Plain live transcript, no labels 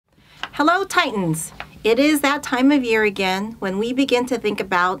Hello, Titans! It is that time of year again when we begin to think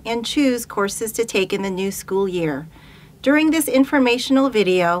about and choose courses to take in the new school year. During this informational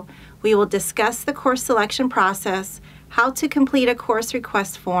video, we will discuss the course selection process, how to complete a course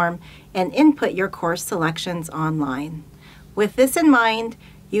request form, and input your course selections online. With this in mind,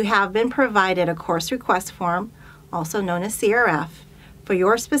 you have been provided a course request form, also known as CRF, for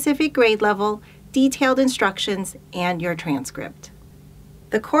your specific grade level, detailed instructions, and your transcript.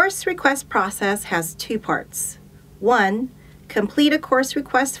 The course request process has two parts. 1. Complete a course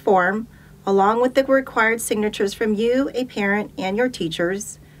request form along with the required signatures from you, a parent, and your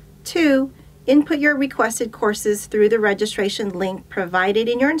teachers. 2. Input your requested courses through the registration link provided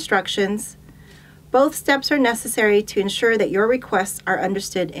in your instructions. Both steps are necessary to ensure that your requests are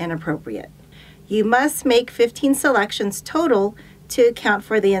understood and appropriate. You must make 15 selections total to account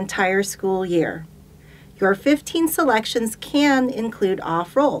for the entire school year. Your 15 selections can include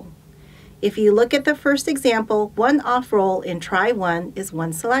off-roll. If you look at the first example, one off-roll in Try 1 is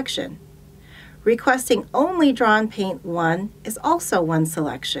one selection. Requesting only Draw and Paint 1 is also one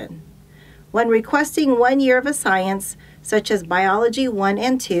selection. When requesting 1 year of a science, such as Biology 1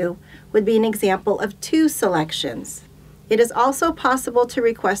 and 2, would be an example of 2 selections. It is also possible to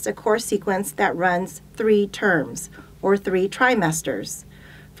request a course sequence that runs 3 terms, or 3 trimesters.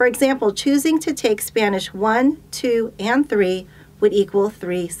 For example, choosing to take Spanish 1, 2, and 3 would equal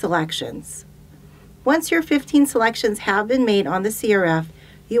 3 selections. Once your 15 selections have been made on the CRF,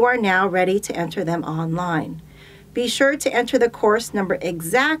 you are now ready to enter them online. Be sure to enter the course number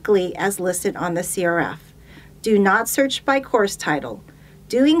exactly as listed on the CRF. Do not search by course title.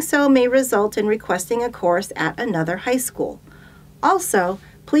 Doing so may result in requesting a course at another high school. Also,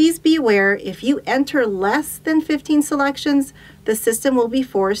 please be aware if you enter less than 15 selections, the system will be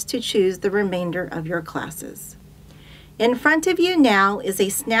forced to choose the remainder of your classes. In front of you now is a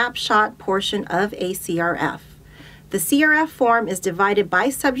snapshot portion of a CRF. The CRF form is divided by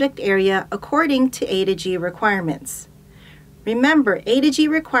subject area according to A to G requirements. Remember, A to G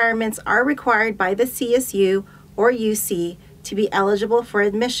requirements are required by the CSU or UC to be eligible for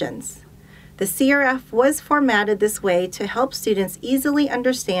admissions. The CRF was formatted this way to help students easily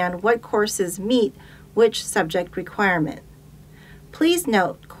understand what courses meet which subject requirement. Please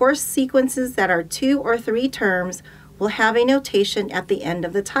note, course sequences that are 2 or 3 terms will have a notation at the end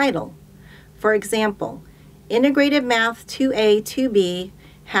of the title. For example, Integrated Math 2A, 2B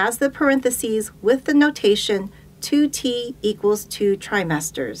has the parentheses with the notation 2T equals 2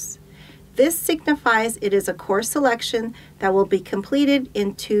 trimesters. This signifies it is a course selection that will be completed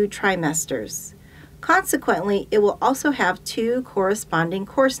in 2 trimesters. Consequently, it will also have 2 corresponding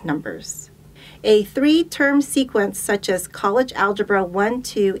course numbers. A 3-term sequence such as College Algebra 1,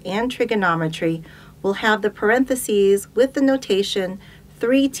 2, and Trigonometry will have the parentheses with the notation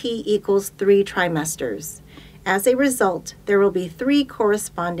 3T equals 3 trimesters. As a result, there will be 3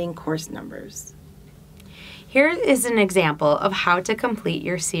 corresponding course numbers. Here is an example of how to complete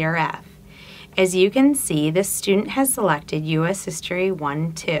your CRF. As you can see, the student has selected U.S. History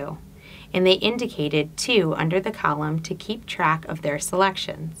 1, 2, and they indicated 2 under the column to keep track of their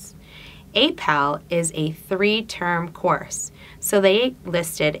selections. APAL is a 3-term course, so they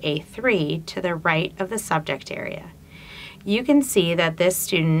listed a 3 to the right of the subject area. You can see that this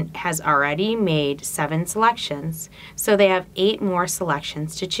student has already made 7 selections, so they have 8 more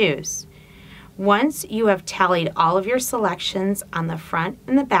selections to choose. Once you have tallied all of your selections on the front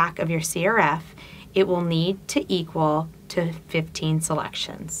and the back of your CRF, it will need to equal to 15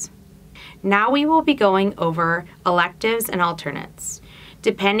 selections. Now we will be going over electives and alternates.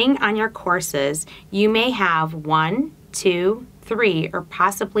 Depending on your courses, you may have 1, 2, 3, or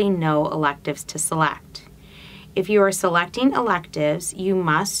possibly no electives to select. If you are selecting electives, you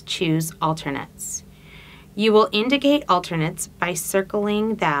must choose alternates. You will indicate alternates by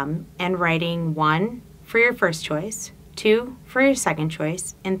circling them and writing 1 for your first choice, 2 for your second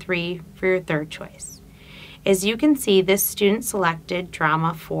choice, and 3 for your third choice. As you can see, this student selected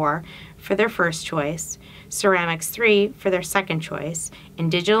Drama 4 for their first choice, Ceramics 3 for their second choice,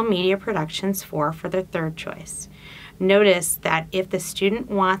 and Digital Media Productions 4 for their third choice. Notice that if the student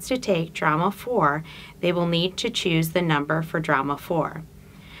wants to take Drama 4, they will need to choose the number for Drama 4.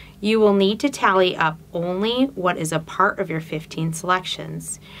 You will need to tally up only what is a part of your 15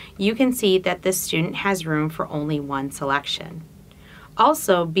 selections. You can see that this student has room for only 1 selection.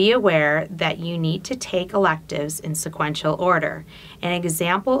 Also, be aware that you need to take electives in sequential order. An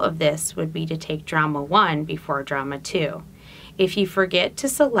example of this would be to take Drama 1 before Drama 2. If you forget to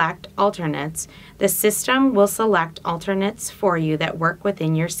select alternates, the system will select alternates for you that work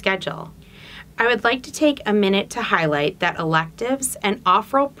within your schedule. I would like to take a minute to highlight that electives and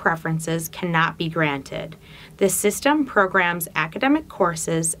off-roll preferences cannot be granted. The system programs academic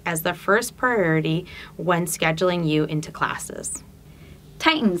courses as the first priority when scheduling you into classes.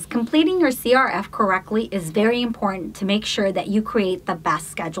 Titans, completing your CRF correctly is very important to make sure that you create the best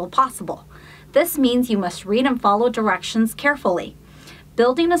schedule possible. This means you must read and follow directions carefully.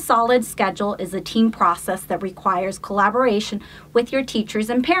 Building a solid schedule is a team process that requires collaboration with your teachers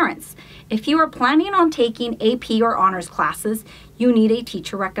and parents. If you are planning on taking AP or honors classes, you need a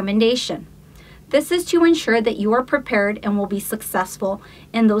teacher recommendation. This is to ensure that you are prepared and will be successful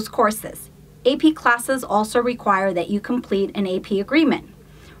in those courses. AP classes also require that you complete an AP agreement.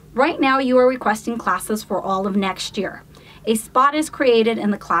 Right now, you are requesting classes for all of next year. A spot is created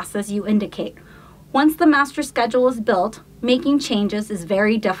in the classes you indicate. Once the master schedule is built, making changes is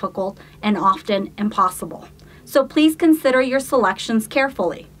very difficult and often impossible. So please consider your selections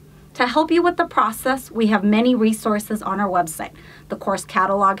carefully. To help you with the process, we have many resources on our website. The course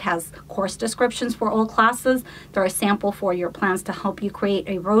catalog has course descriptions for all classes. There are samples for your plans to help you create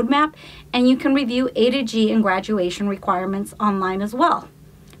a roadmap, and you can review A to G and graduation requirements online as well.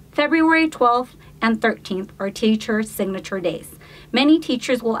 February 12th and 13th are teacher signature days. Many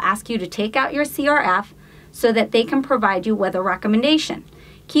teachers will ask you to take out your CRF so that they can provide you with a recommendation.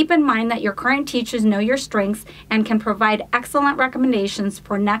 Keep in mind that your current teachers know your strengths and can provide excellent recommendations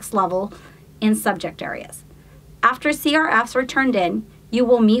for next level in subject areas. After CRFs are turned in, you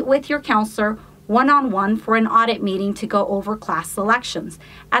will meet with your counselor one-on-one for an audit meeting to go over class selections.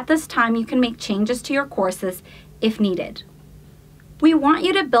 At this time, you can make changes to your courses if needed. We want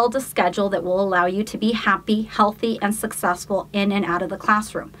you to build a schedule that will allow you to be happy, healthy, and successful in and out of the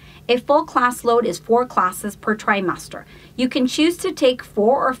classroom. A full class load is 4 classes per trimester. You can choose to take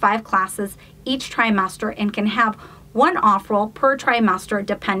 4 or 5 classes each trimester and can have 1 off-roll per trimester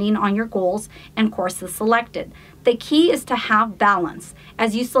depending on your goals and courses selected. The key is to have balance.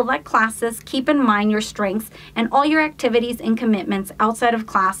 As you select classes, keep in mind your strengths and all your activities and commitments outside of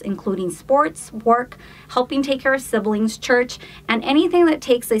class, including sports, work, helping take care of siblings, church, and anything that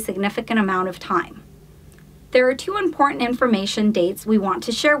takes a significant amount of time. There are 2 important information dates we want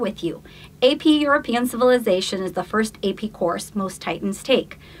to share with you. AP European Civilization is the first AP course most Titans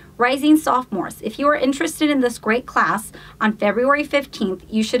take. Rising sophomores, if you are interested in this great class, on February 15th,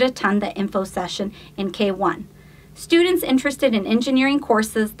 you should attend the info session in K1. Students interested in engineering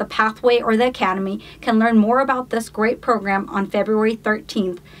courses, the Pathway, or the Academy can learn more about this great program on February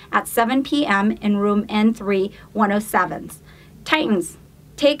 13th at 7 p.m. in room N3 107s. Titans,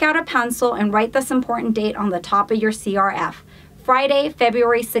 take out a pencil and write this important date on the top of your CRF. Friday,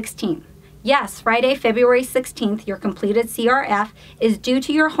 February 16th. Yes, Friday, February 16th, your completed CRF is due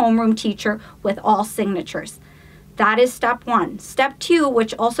to your homeroom teacher with all signatures. That is step 1. Step 2,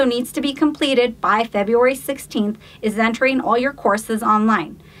 which also needs to be completed by February 16th, is entering all your courses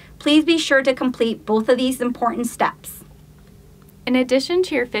online. Please be sure to complete both of these important steps. In addition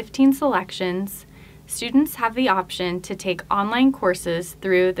to your 15 selections, students have the option to take online courses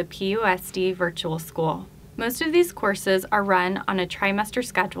through the PUSD Virtual School. Most of these courses are run on a trimester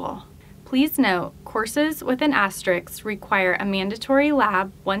schedule. Please note, courses with an asterisk require a mandatory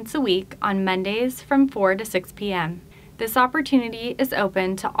lab once a week on Mondays from 4 to 6 p.m. This opportunity is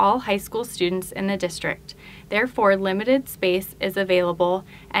open to all high school students in the district. Therefore, limited space is available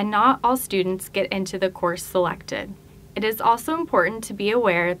and not all students get into the course selected. It is also important to be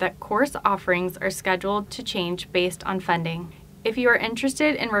aware that course offerings are scheduled to change based on funding. If you are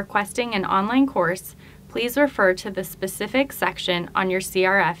interested in requesting an online course, please refer to the specific section on your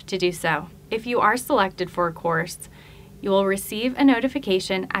CRF to do so. If you are selected for a course, you will receive a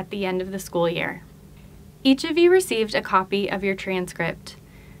notification at the end of the school year. Each of you received a copy of your transcript.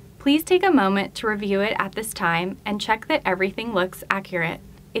 Please take a moment to review it at this time and check that everything looks accurate.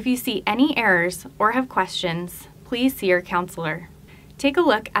 If you see any errors or have questions, please see your counselor. Take a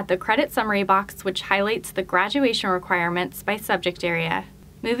look at the credit summary box, which highlights the graduation requirements by subject area.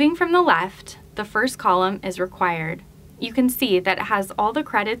 Moving from the left, the first column is required. You can see that it has all the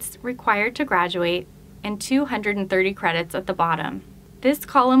credits required to graduate and 230 credits at the bottom. This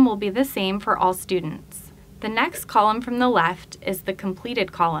column will be the same for all students. The next column from the left is the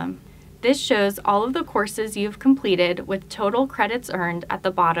completed column. This shows all of the courses you've completed with total credits earned at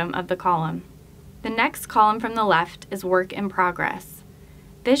the bottom of the column. The next column from the left is work in progress.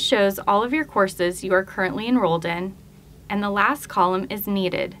 This shows all of your courses you are currently enrolled in, and the last column is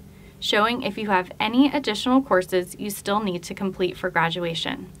needed, showing if you have any additional courses you still need to complete for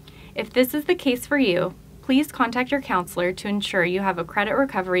graduation. If this is the case for you, please contact your counselor to ensure you have a credit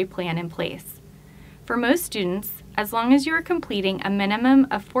recovery plan in place. For most students, As long as you are completing a minimum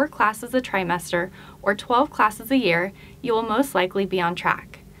of 4 classes a trimester or 12 classes a year, you will most likely be on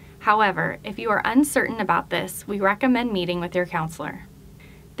track. However, if you are uncertain about this, we recommend meeting with your counselor.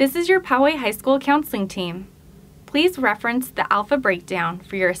 This is your Poway High School counseling team. Please reference the Alpha breakdown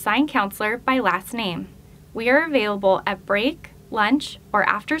for your assigned counselor by last name. We are available at break, lunch, or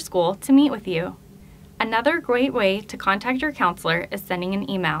after school to meet with you. Another great way to contact your counselor is sending an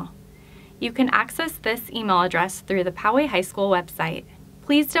email. You can access this email address through the Poway High School website.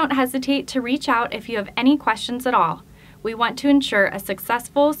 Please don't hesitate to reach out if you have any questions at all. We want to ensure a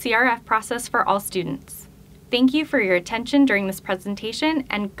successful CRF process for all students. Thank you for your attention during this presentation,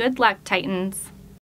 and good luck, Titans!